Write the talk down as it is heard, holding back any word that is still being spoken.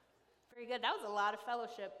Very good. That was a lot of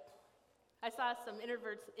fellowship. I saw some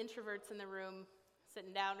introverts in the room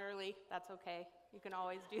sitting down early. That's okay. You can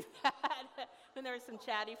always do that. Then there were some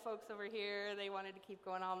chatty folks over here. They wanted to keep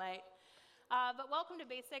going all night. But welcome to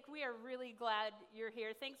Basic. We are really glad you're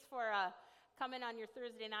here. Thanks for coming on your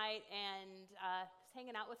Thursday night and just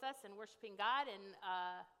hanging out with us and worshiping God and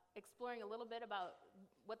exploring a little bit about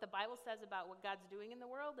what the Bible says about what God's doing in the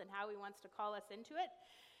world and how he wants to call us into it.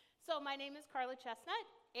 So my name is Karla Chestnut,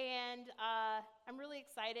 and I'm really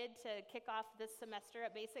excited to kick off this semester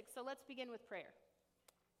at Basic. So let's begin with prayer.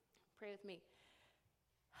 Pray with me.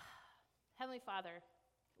 Heavenly Father,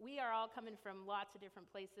 we are all coming from lots of different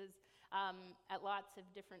places at lots of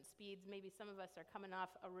different speeds. Maybe some of us are coming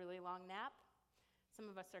off a really long nap.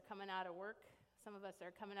 Some of us are coming out of work. Some of us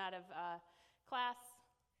are coming out of class.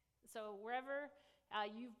 So wherever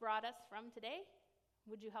you've brought us from today,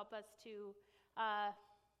 would you help us to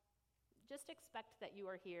just expect that you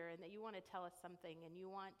are here and that you want to tell us something and you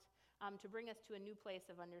want to bring us to a new place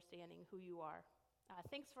of understanding who you are.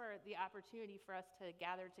 Thanks for the opportunity for us to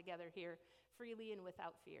gather together here freely and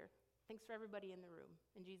without fear. Thanks for everybody in the room.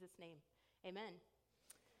 In Jesus' name, amen.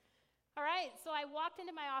 All right, so I walked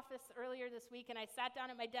into my office earlier this week and I sat down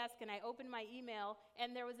at my desk and I opened my email,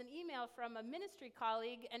 and there was an email from a ministry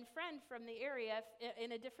colleague and friend from the area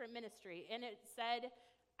in a different ministry, and it said,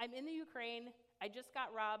 I'm in the Ukraine. I just got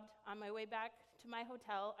robbed on my way back to my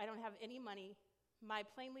hotel. I don't have any money. My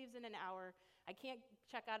plane leaves in an hour. I can't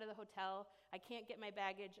check out of the hotel. I can't get my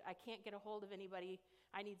baggage. I can't get a hold of anybody.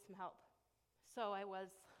 I need some help. So I was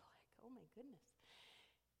like, oh my goodness.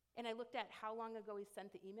 And I looked at how long ago he sent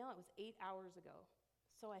the email. It was 8 hours ago.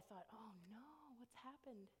 So I thought, oh no, what's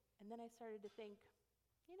happened? And then I started to think,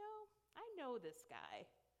 I know this guy,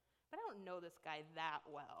 but I don't know this guy that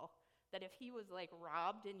well, that if he was like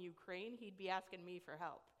robbed in Ukraine, he'd be asking me for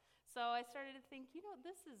help. So I started to think,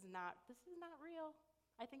 this is not real.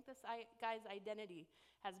 I think this guy's identity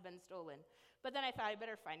has been stolen. But then I thought I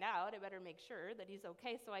better find out. I better make sure that he's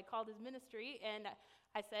okay. So I called his ministry and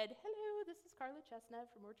I said, hello, this is Karla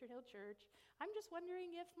Chestnut from Orchard Hill Church. I'm just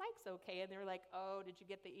wondering if Mike's okay. And they were like, oh, did you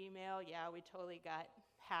get the email? Yeah, we totally got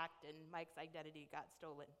hacked and Mike's identity got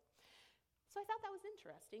stolen. So I thought that was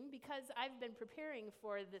interesting because I've been preparing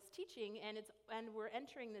for this teaching and we're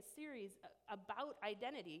entering this series about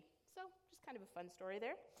identity. So just kind of a fun story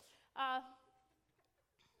there.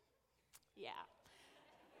 Yeah.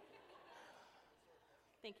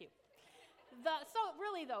 Thank you. So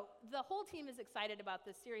really, though, the whole team is excited about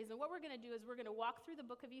this series, and what we're going to do is we're going to walk through the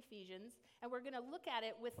book of Ephesians, and we're going to look at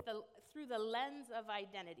it through the lens of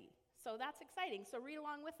identity. So that's exciting. So read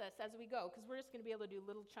along with us as we go, because we're just going to be able to do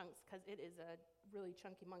little chunks, because it is a really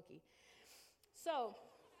chunky monkey. So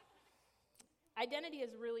identity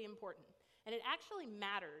is really important, and it actually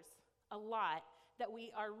matters a lot that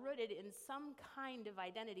we are rooted in some kind of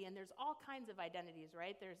identity, and there's all kinds of identities,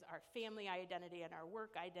 right? There's our family identity and our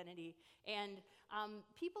work identity, and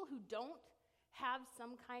people who don't have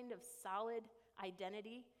some kind of solid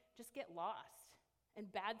identity just get lost, and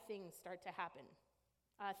bad things start to happen.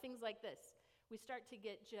 Things like this. We start to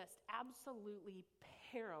get just absolutely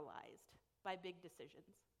paralyzed by big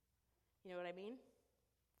decisions. You know what I mean?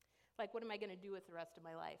 Like, what am I going to do with the rest of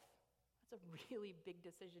my life? That's a really big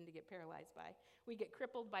decision to get paralyzed by. We get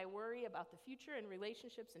crippled by worry about the future and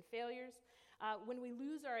relationships and failures. When we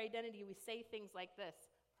lose our identity, we say things like this: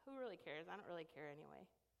 who really cares? I don't really care anyway.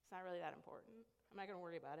 It's not really that important. I'm not going to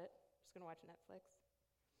worry about it. I'm just going to watch Netflix.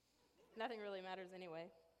 Nothing really matters anyway.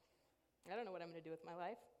 I don't know what I'm going to do with my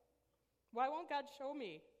life. Why won't God show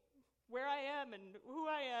me where I am and who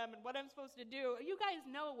I am and what I'm supposed to do? You guys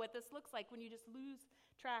know what this looks like when you just lose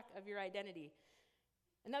track of your identity.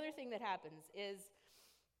 Another thing that happens is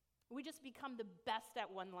we just become the best at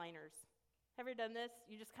one-liners. Have you ever done this?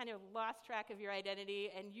 You just kind of lost track of your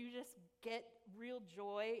identity and you just get real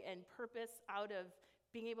joy and purpose out of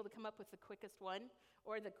being able to come up with the quickest one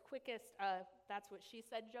or the quickest that's what she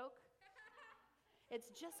said joke. It's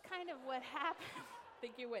just kind of what happens.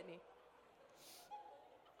 Thank you, Whitney.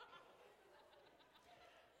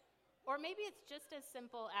 Or maybe it's just as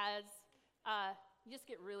simple as you just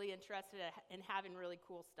get really interested in having really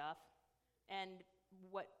cool stuff and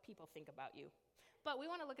what people think about you. But we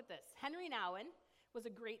want to look at this. Henry Nouwen was a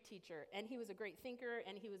great teacher, and he was a great thinker,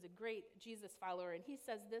 and he was a great Jesus follower, and he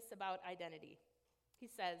says this about identity. He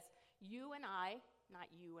says, you and I, not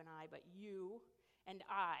you and I, but you and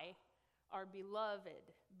I are beloved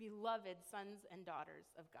sons and daughters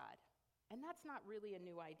of God. And that's not really a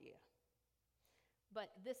new idea.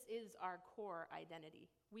 But this is our core identity.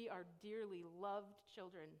 We are dearly loved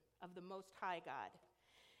children of the Most High God.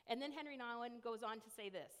 And then Henry Nouwen goes on to say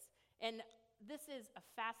this, and this is a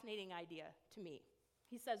fascinating idea to me.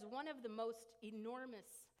 He says one of the most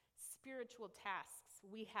enormous spiritual tasks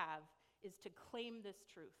we have is to claim this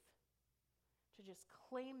truth, to just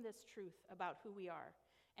claim this truth about who we are,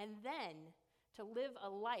 and then to live a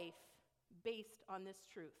life based on this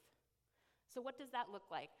truth. So what does that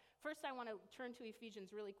look like? First, I want to turn to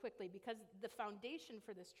Ephesians really quickly because the foundation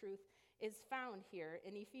for this truth is found here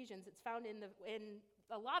in Ephesians. It's found in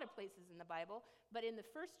a lot of places in the Bible, but in the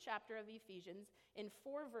first chapter of Ephesians, in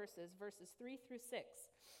 4 verses, verses 3 through 6.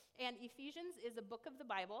 And Ephesians is a book of the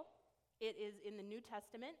Bible. It is in the New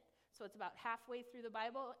Testament, so it's about halfway through the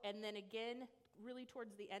Bible, and then again, really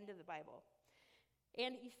towards the end of the Bible.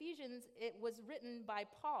 And Ephesians, it was written by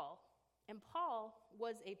Paul, and Paul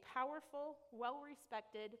was a powerful,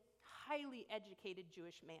 well-respected, highly educated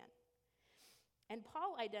Jewish man. And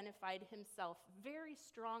Paul identified himself very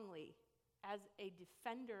strongly as a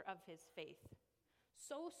defender of his faith.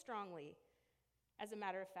 So strongly, as a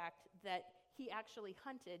matter of fact, that he actually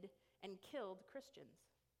hunted and killed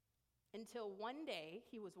Christians. Until one day,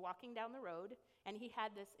 he was walking down the road, and he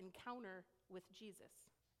had this encounter with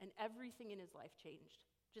Jesus. And everything in his life changed.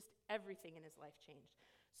 Just everything in his life changed.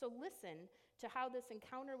 So listen to how this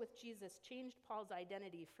encounter with Jesus changed Paul's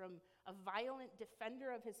identity from a violent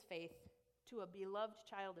defender of his faith to a beloved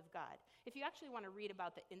child of God. If you actually want to read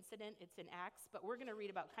about the incident, it's in Acts, but we're going to read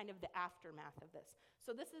about kind of the aftermath of this.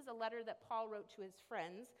 So this is a letter that Paul wrote to his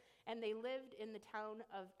friends, and they lived in the town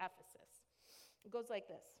of Ephesus. It goes like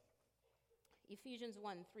this. Ephesians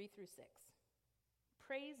 1, 3 through 6.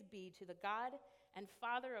 Praise be to the God and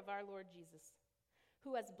Father of our Lord Jesus,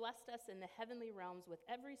 who has blessed us in the heavenly realms with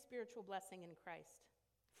every spiritual blessing in Christ.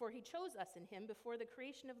 For he chose us in him before the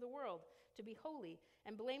creation of the world to be holy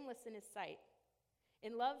and blameless in his sight.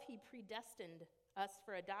 In love, he predestined us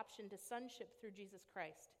for adoption to sonship through Jesus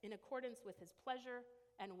Christ, in accordance with his pleasure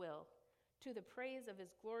and will, to the praise of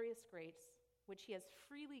his glorious grace, which he has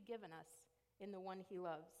freely given us in the one he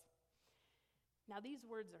loves. Now, these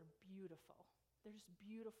words are beautiful. They're just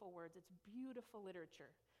beautiful words. It's beautiful literature.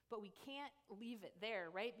 But we can't leave it there,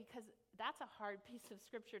 right? Because that's a hard piece of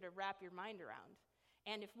scripture to wrap your mind around.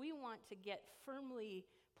 And if we want to get firmly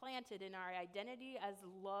planted in our identity as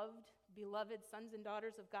loved, beloved sons and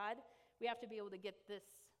daughters of God, we have to be able to get this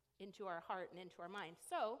into our heart and into our mind.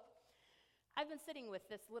 So I've been sitting with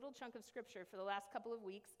this little chunk of scripture for the last couple of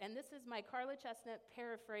weeks, and this is my Karla Chestnut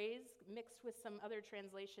paraphrase mixed with some other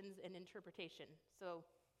translations and interpretation. So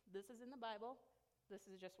this is in the Bible. This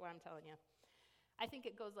is just what I'm telling you. I think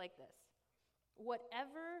it goes like this.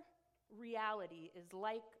 Whatever reality is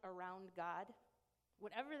like around God,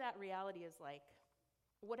 whatever that reality is like,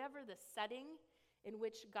 whatever the setting in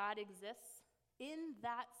which God exists, in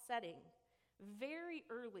that setting, very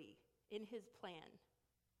early in his plan,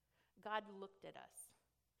 God looked at us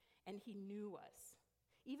and he knew us.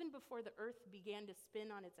 Even before the earth began to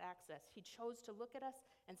spin on its axis, he chose to look at us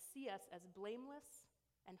and see us as blameless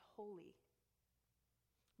and holy.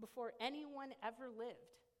 Before anyone ever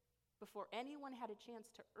lived, before anyone had a chance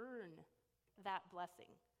to earn that blessing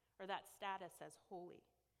or that status as holy.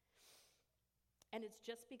 And it's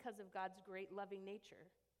just because of God's great loving nature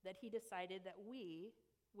that he decided that we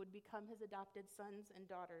would become his adopted sons and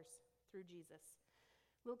daughters through Jesus.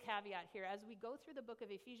 Little caveat here, as we go through the book of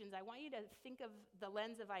Ephesians, I want you to think of the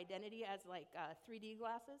lens of identity as like 3D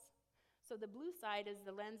glasses. So the blue side is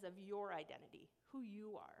the lens of your identity, who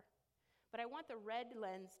you are. But I want the red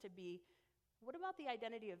lens to be, what about the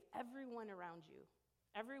identity of everyone around you?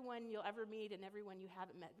 Everyone you'll ever meet and everyone you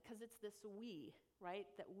haven't met, because it's this we, right?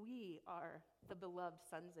 That we are the beloved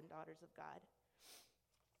sons and daughters of God.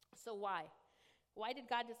 So why? Why did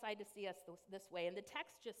God decide to see us this way? And the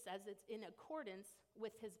text just says it's in accordance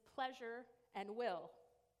with his pleasure and will.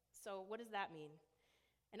 So what does that mean?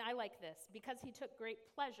 And I like this, because he took great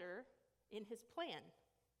pleasure in his plan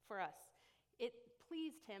for us. It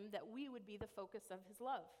pleased him that we would be the focus of his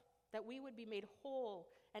love, that we would be made whole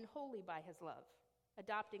and holy by his love,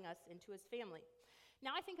 adopting us into his family.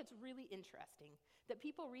 Now, I think it's really interesting that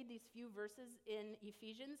people read these few verses in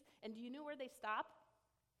Ephesians, and do you know where they stop?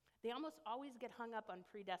 They almost always get hung up on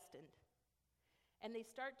predestined. And they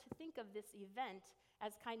start to think of this event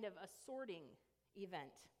as kind of a sorting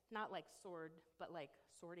event. Not like sword, but like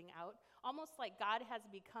sorting out. Almost like God has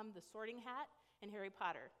become the sorting hat in Harry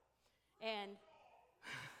Potter. And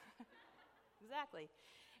exactly.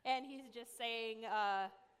 And he's just saying,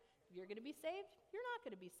 you're going to be saved, you're not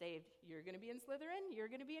going to be saved. You're going to be in Slytherin, you're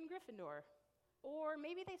going to be in Gryffindor. Or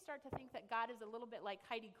maybe they start to think that God is a little bit like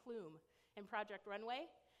Heidi Klum in Project Runway,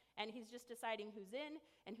 and he's just deciding who's in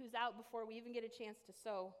and who's out before we even get a chance to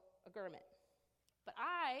sew a garment. But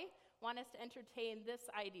I want us to entertain this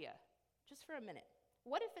idea, just for a minute.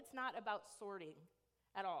 What if it's not about sorting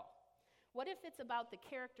at all? What if it's about the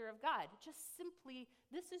character of God? Just simply,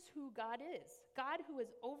 this is who God is. God, who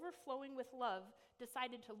is overflowing with love,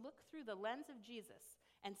 decided to look through the lens of Jesus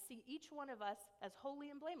and see each one of us as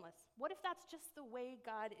holy and blameless. What if that's just the way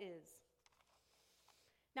God is?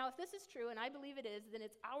 Now, if this is true, and I believe it is, then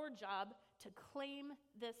it's our job to claim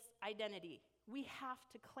this identity. We have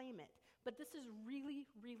to claim it. But this is really,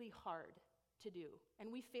 really hard to do,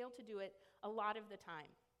 and we fail to do it a lot of the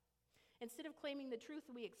time. Instead of claiming the truth,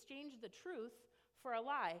 we exchange the truth for a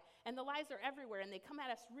lie. And the lies are everywhere, and they come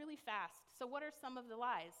at us really fast. So what are some of the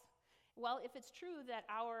lies? Well, if it's true that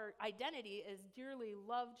our identity is dearly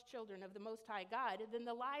loved children of the Most High God, then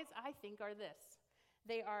the lies, I think, are this.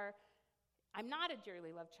 They are, I'm not a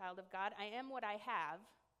dearly loved child of God. I am what I have.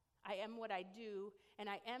 I am what I do. And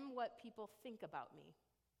I am what people think about me.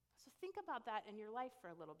 So think about that in your life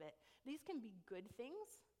for a little bit. These can be good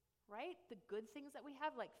things, right? The good things that we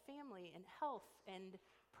have, like family and health and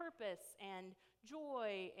purpose and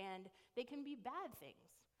joy, and they can be bad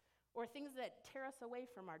things or things that tear us away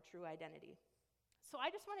from our true identity. So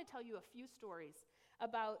I just want to tell you a few stories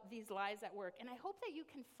about these lies at work, and I hope that you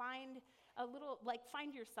can find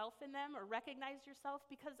find yourself in them or recognize yourself,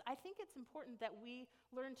 because I think it's important that we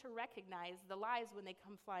learn to recognize the lies when they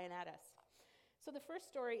come flying at us. So the first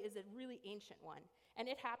story is a really ancient one, and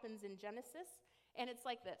it happens in Genesis, and it's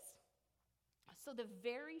like this. So the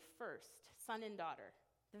very first son and daughter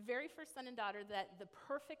that the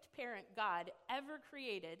perfect parent God ever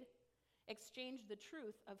created exchanged the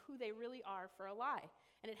truth of who they really are for a lie.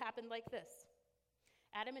 And it happened like this.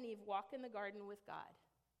 Adam and Eve walk in the garden with God.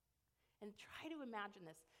 And try to imagine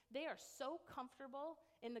this. They are so comfortable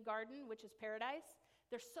in the garden, which is paradise.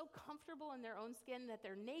 They're so comfortable in their own skin that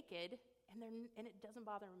they're naked, and it doesn't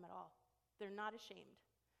bother them at all. They're not ashamed.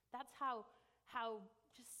 That's how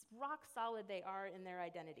just rock solid they are in their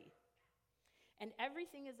identity. And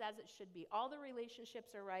everything is as it should be. All the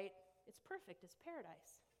relationships are right. It's perfect. It's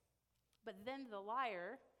paradise. But then the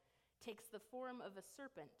liar takes the form of a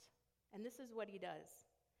serpent, and this is what he does.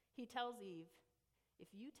 He tells Eve, if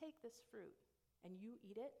you take this fruit and you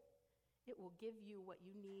eat it, it will give you what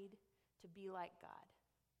you need to be like God.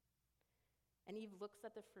 And Eve looks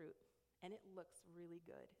at the fruit, and it looks really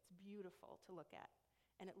good. It's beautiful to look at.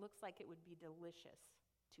 And it looks like it would be delicious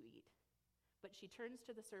to eat. But she turns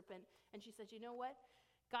to the serpent, and she says, you know what?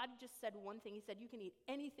 God just said one thing. He said, you can eat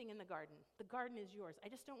anything in the garden. The garden is yours. I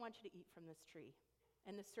just don't want you to eat from this tree.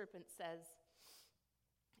 And the serpent says,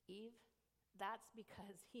 Eve, that's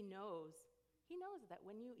because he knows that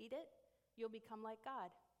when you eat it, you'll become like God.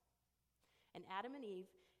 And Adam and Eve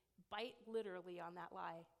bite literally on that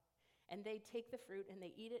lie. And they take the fruit, and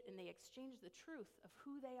they eat it, and they exchange the truth of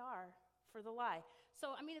who they are for the lie.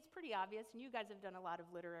 So, it's pretty obvious, and you guys have done a lot of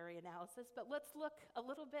literary analysis, but let's look a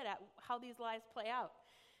little bit at how these lies play out.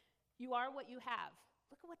 You are what you have.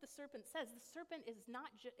 Look at what the serpent says. The serpent is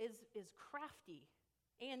is crafty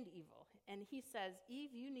and evil. And he says,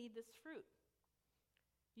 Eve, you need this fruit.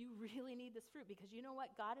 You really need this fruit, because you know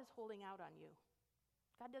what? God is holding out on you.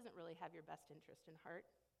 God doesn't really have your best interest in heart.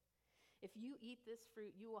 If you eat this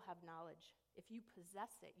fruit, you will have knowledge. If you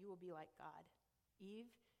possess it, you will be like God. Eve,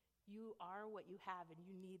 you are what you have, and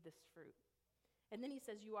you need this fruit. And then he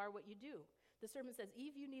says, you are what you do. The serpent says,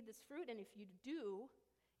 Eve, you need this fruit, and if you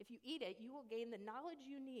eat it, you will gain the knowledge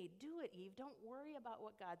you need. Do it, Eve. Don't worry about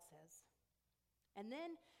what God says. And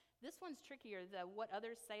then this one's trickier, the what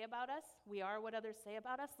others say about us. We are what others say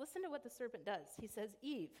about us. Listen to what the serpent does. He says,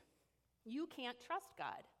 Eve, you can't trust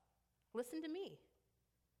God. Listen to me.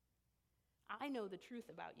 I know the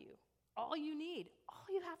truth about you. All you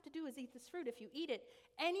have to do is eat this fruit. If you eat it,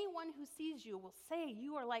 anyone who sees you will say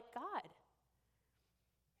you are like God.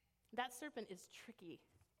 That serpent is tricky.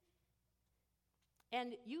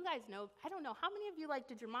 And you guys know, I don't know, how many of you,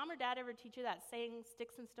 did your mom or dad ever teach you that saying,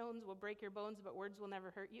 sticks and stones will break your bones, but words will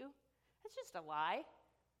never hurt you? That's just a lie.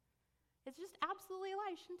 It's just absolutely a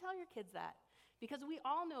lie. You shouldn't tell your kids that. Because we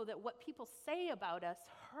all know that what people say about us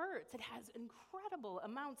hurts. It has incredible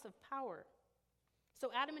amounts of power. So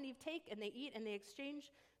Adam and Eve take, and they eat, and they exchange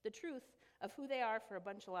the truth of who they are for a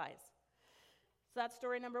bunch of lies. So that's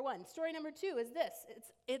story number one. Story number two is this.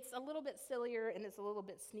 It's a little bit sillier, and it's a little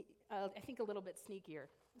bit, I think a little bit sneakier.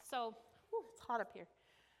 So, it's hot up here.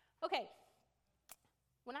 Okay,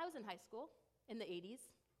 when I was in high school in the 80s,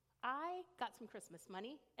 I got some Christmas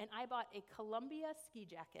money, and I bought a Columbia ski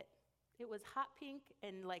jacket. It was hot pink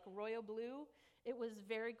and royal blue. It was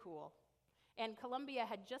very cool. And Columbia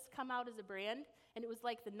had just come out as a brand, and it was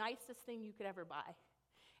the nicest thing you could ever buy.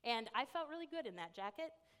 And I felt really good in that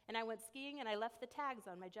jacket, and I went skiing, and I left the tags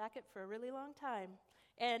on my jacket for a really long time.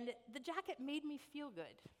 And the jacket made me feel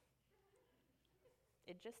good.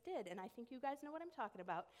 It just did, and I think you guys know what I'm talking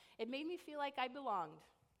about. It made me feel like I belonged.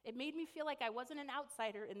 It made me feel like I wasn't an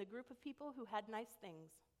outsider in the group of people who had nice things.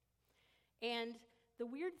 And the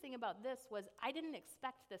weird thing about this was I didn't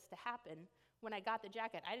expect this to happen when I got the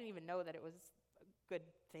jacket. I didn't even know that it was a good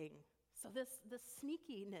thing. So the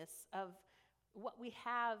sneakiness of what we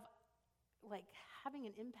have, like having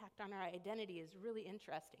an impact on our identity, is really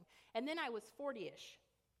interesting. And then I was 40-ish,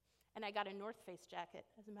 and I got a North Face jacket.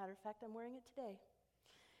 As a matter of fact, I'm wearing it today.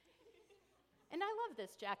 And I love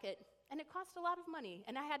this jacket, and it cost a lot of money,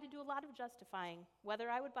 and I had to do a lot of justifying whether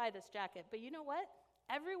I would buy this jacket. But you know what?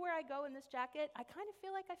 Everywhere I go in this jacket, I kind of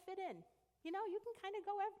feel like I fit in. You know, you can kind of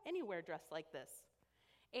go anywhere dressed like this.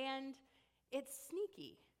 And it's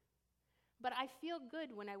sneaky, but I feel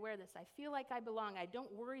good when I wear this. I feel like I belong. I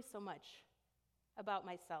don't worry so much about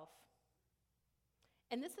myself.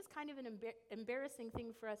 And this is kind of an embarrassing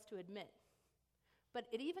thing for us to admit, but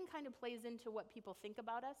it even kind of plays into what people think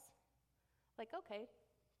about us. Like, okay,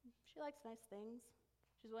 she likes nice things.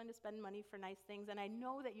 She's willing to spend money for nice things. And I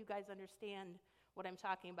know that you guys understand what I'm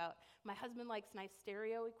talking about. My husband likes nice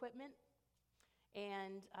stereo equipment.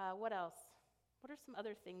 And what else? What are some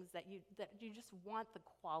other things that you just want the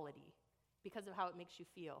quality because of how it makes you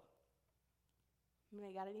feel?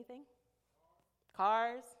 Anybody got anything?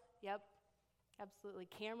 Cars? Yep, absolutely.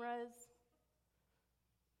 Cameras?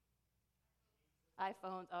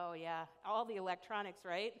 iPhones? Oh, yeah. All the electronics,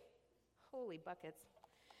 right? Holy buckets.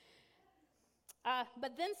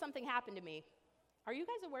 But then something happened to me. Are you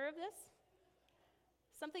guys aware of this?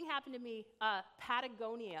 Something happened to me.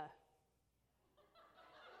 Patagonia.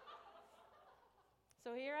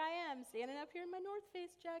 So here I am, standing up here in my North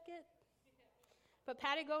Face jacket. But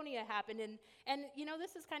Patagonia happened, and you know,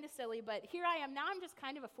 this is kind of silly, but here I am. Now I'm just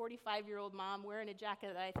kind of a 45-year-old mom wearing a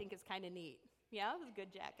jacket that I think is kind of neat. Yeah, it was a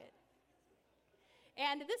good jacket.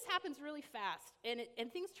 And this happens really fast, and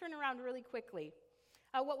things turn around really quickly.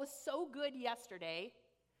 What was so good yesterday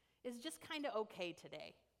is just kind of okay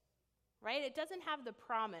today, right? It doesn't have the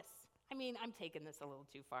promise. I mean, I'm taking this a little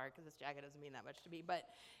too far because this jacket doesn't mean that much to me, but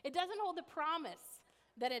it doesn't hold the promise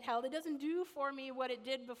that it held. It doesn't do for me what it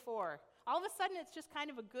did before. All of a sudden, it's just kind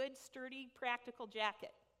of a good, sturdy, practical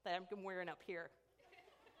jacket that I'm wearing up here.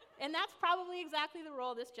 And that's probably exactly the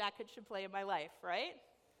role this jacket should play in my life, right?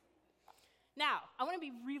 Now, I want to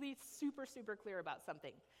be really super, super clear about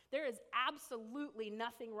something. There is absolutely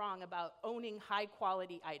nothing wrong about owning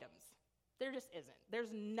high-quality items. There just isn't.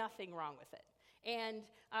 There's nothing wrong with it. And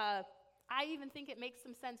I even think it makes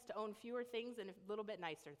some sense to own fewer things and a little bit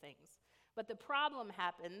nicer things. But the problem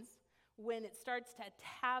happens when it starts to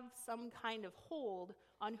have some kind of hold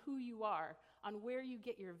on who you are, on where you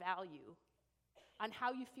get your value, on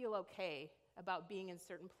how you feel okay about being in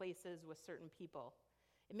certain places with certain people.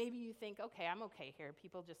 And maybe you think, okay, I'm okay here.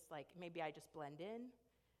 People just maybe I just blend in.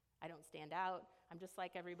 I don't stand out. I'm just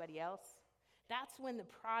like everybody else. That's when the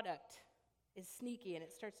product is sneaky and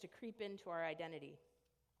it starts to creep into our identity.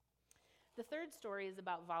 The third story is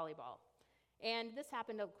about volleyball. And this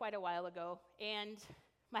happened quite a while ago. And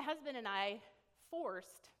my husband and I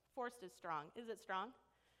forced is strong. Is it strong?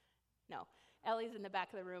 No. Ellie's in the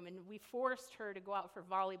back of the room, and we forced her to go out for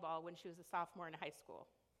volleyball when she was a sophomore in high school.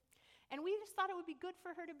 And we just thought it would be good for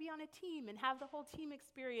her to be on a team and have the whole team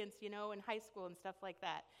experience, you know, in high school and stuff like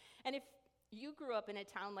that. And if you grew up in a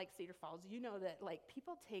town like Cedar Falls, you know that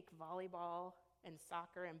people take volleyball and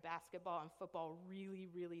soccer and basketball and football really,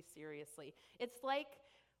 really seriously. It's like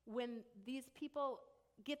when these people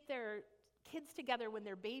get their kids together when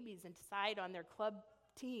they're babies and decide on their club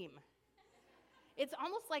team. It's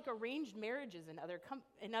almost like arranged marriages in other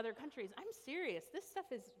countries. I'm serious. This stuff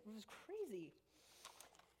was crazy.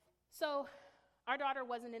 So our daughter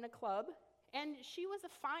wasn't in a club, and she was a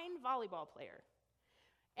fine volleyball player.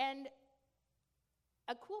 And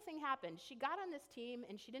a cool thing happened. She got on this team,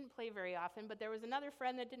 and she didn't play very often, but there was another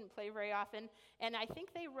friend that didn't play very often, and I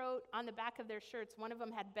think they wrote on the back of their shirts, one of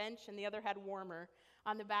them had bench and the other had warmer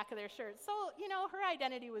on the back of their shirts. So, you know, her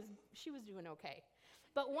identity was, she was doing okay.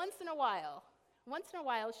 But once in a while,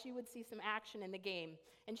 she would see some action in the game,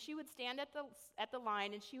 and she would stand at the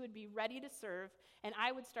line, and she would be ready to serve, and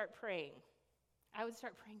I would start praying.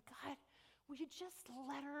 God, will you just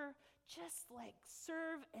let her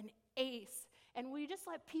serve an ace? And will you just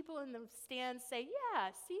let people in the stands say, yeah,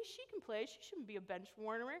 see, she can play. She shouldn't be a bench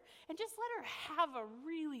warmer. And just let her have a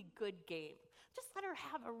really good game. Just let her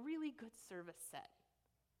have a really good service set.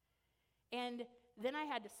 And then I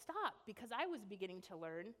had to stop because I was beginning to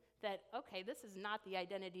learn that, okay, this is not the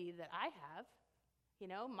identity that I have. You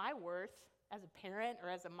know, my worth as a parent or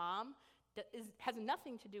as a mom has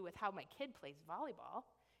nothing to do with how my kid plays volleyball,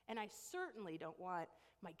 and I certainly don't want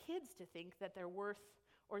my kids to think that their worth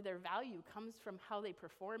or their value comes from how they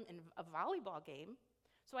perform in a volleyball game.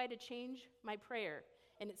 So I had to change my prayer,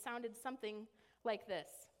 and it sounded something like this.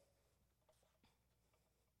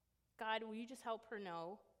 God, will you just help her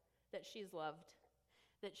know that she's loved,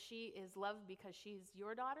 that she is loved because she's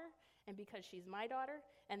your daughter and because she's my daughter,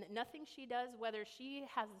 and that nothing she does, whether she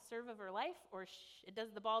has the serve of her life or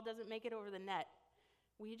the ball doesn't make it over the net,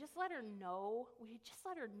 will you just let her know,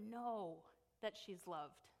 that she's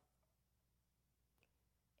loved?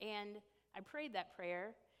 And I prayed that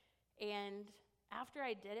prayer, and after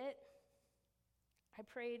I did it, I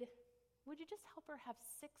prayed, would you just help her have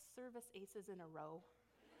 6 service aces in a row?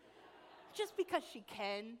 Just because she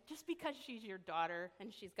can, just because she's your daughter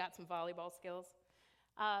and she's got some volleyball skills.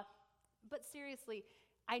 But seriously,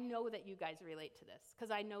 I know that you guys relate to this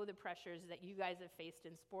because I know the pressures that you guys have faced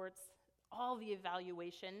in sports, all the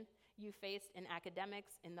evaluation you faced in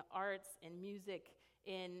academics, in the arts, in music,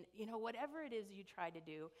 in whatever it is you try to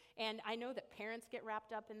do. And I know that parents get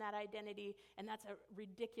wrapped up in that identity, and that's a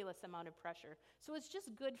ridiculous amount of pressure. So it's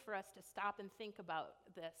just good for us to stop and think about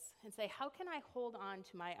this and say, how can I hold on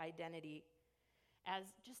to my identity as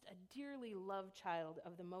just a dearly loved child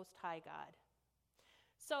of the Most High God?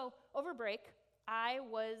 So over break, I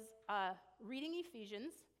was reading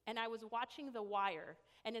Ephesians, and I was watching The Wire,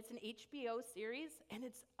 and it's an HBO series, and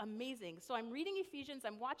it's amazing. So I'm reading Ephesians,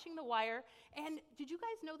 I'm watching The Wire, and did you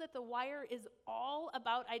guys know that The Wire is all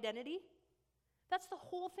about identity? That's the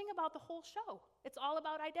whole thing about the whole show. It's all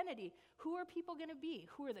about identity. Who are people going to be?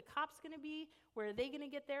 Who are the cops going to be? Where are they going to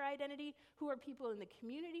get their identity? Who are people in the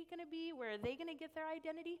community going to be? Where are they going to get their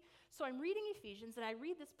identity? So I'm reading Ephesians, and I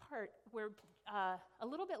read this part where a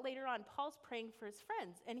little bit later on, Paul's praying for his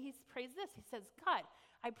friends, and he prays this. He says, God,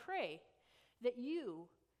 I pray that you,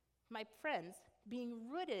 my friends, being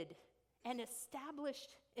rooted and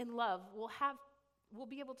established in love, will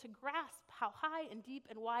be able to grasp how high and deep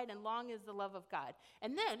and wide and long is the love of God.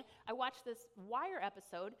 And then I watched this Wire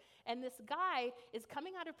episode, and this guy is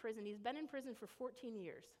coming out of prison. He's been in prison for 14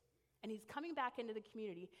 years, and he's coming back into the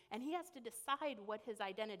community, and he has to decide what his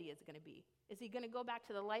identity is going to be. Is he going to go back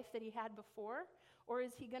to the life that he had before, or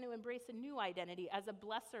is he going to embrace a new identity as a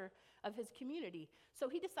blesser of his community? So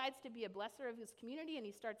he decides to be a blesser of his community, and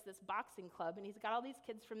he starts this boxing club, and he's got all these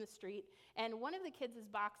kids from the street, and one of the kids is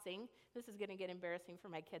boxing. This is going to get embarrassing for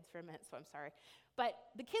my kids for a minute, so I'm sorry. But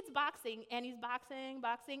the kid's boxing, and he's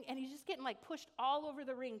boxing, and he's just getting pushed all over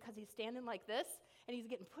the ring because he's standing like this, and he's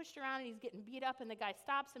getting pushed around, and he's getting beat up, and the guy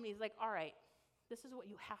stops him, and he's like, all right, this is what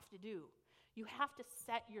you have to do. You have to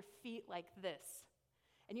set your feet like this,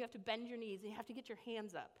 and you have to bend your knees, and you have to get your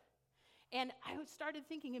hands up. And I started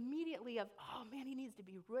thinking immediately of, oh man, he needs to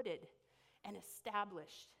be rooted and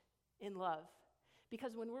established in love.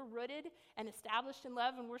 Because when we're rooted and established in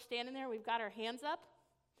love and we're standing there and we've got our hands up,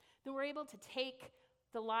 then we're able to take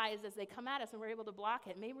the lies as they come at us and we're able to block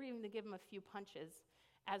it. Maybe we're even to give them a few punches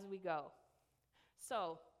as we go.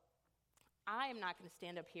 So I am not going to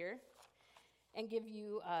stand up here and give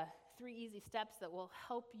you 3 easy steps that will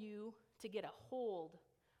help you to get a hold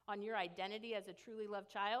on your identity as a truly loved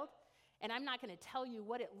child. And I'm not going to tell you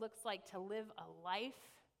what it looks like to live a life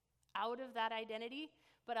out of that identity,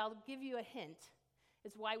 but I'll give you a hint.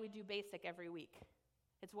 It's why we do basic every week.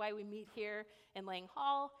 It's why we meet here in Lang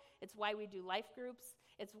Hall. It's why we do life groups.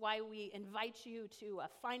 It's why we invite you to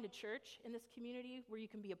find a church in this community where you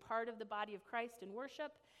can be a part of the body of Christ and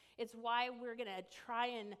worship. It's why we're going to try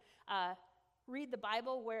and read the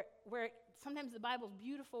Bible where sometimes the Bible's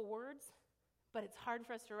beautiful words, but it's hard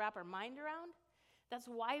for us to wrap our mind around. That's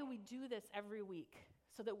why we do this every week,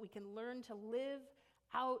 so that we can learn to live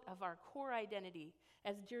out of our core identity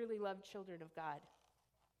as dearly loved children of God.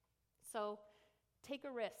 So take a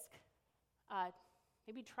risk.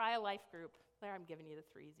 Maybe try a life group. There, I'm giving you the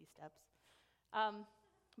 3 easy steps. But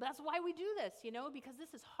that's why we do this, because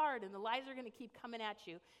this is hard and the lies are going to keep coming at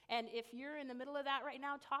you. And if you're in the middle of that right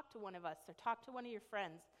now, talk to one of us or talk to one of your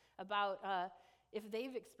friends about if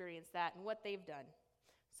they've experienced that and what they've done.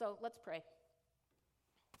 So let's pray.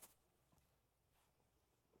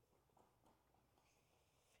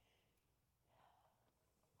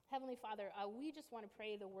 Heavenly Father, we just want to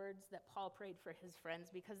pray the words that Paul prayed for his friends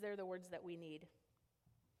because they're the words that we need.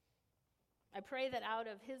 I pray that out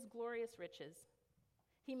of his glorious riches,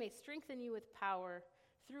 he may strengthen you with power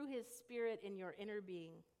through his Spirit in your inner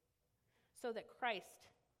being, so that Christ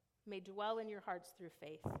may dwell in your hearts through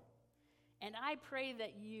faith. And I pray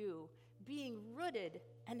that you, being rooted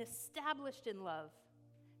and established in love,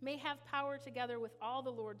 may have power together with all the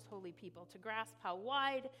Lord's holy people to grasp how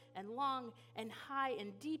wide and long and high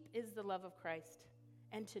and deep is the love of Christ,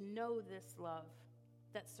 and to know this love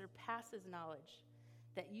that surpasses knowledge,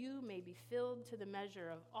 that you may be filled to the measure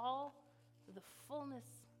of all the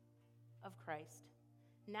fullness of Christ.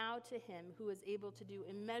 Now to him who is able to do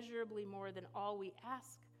immeasurably more than all we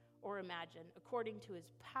ask or imagine, according to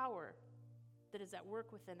his power that is at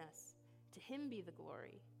work within us. To him be the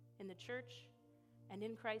glory in the church and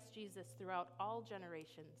in Christ Jesus throughout all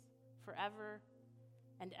generations, forever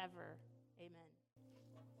and ever. Amen.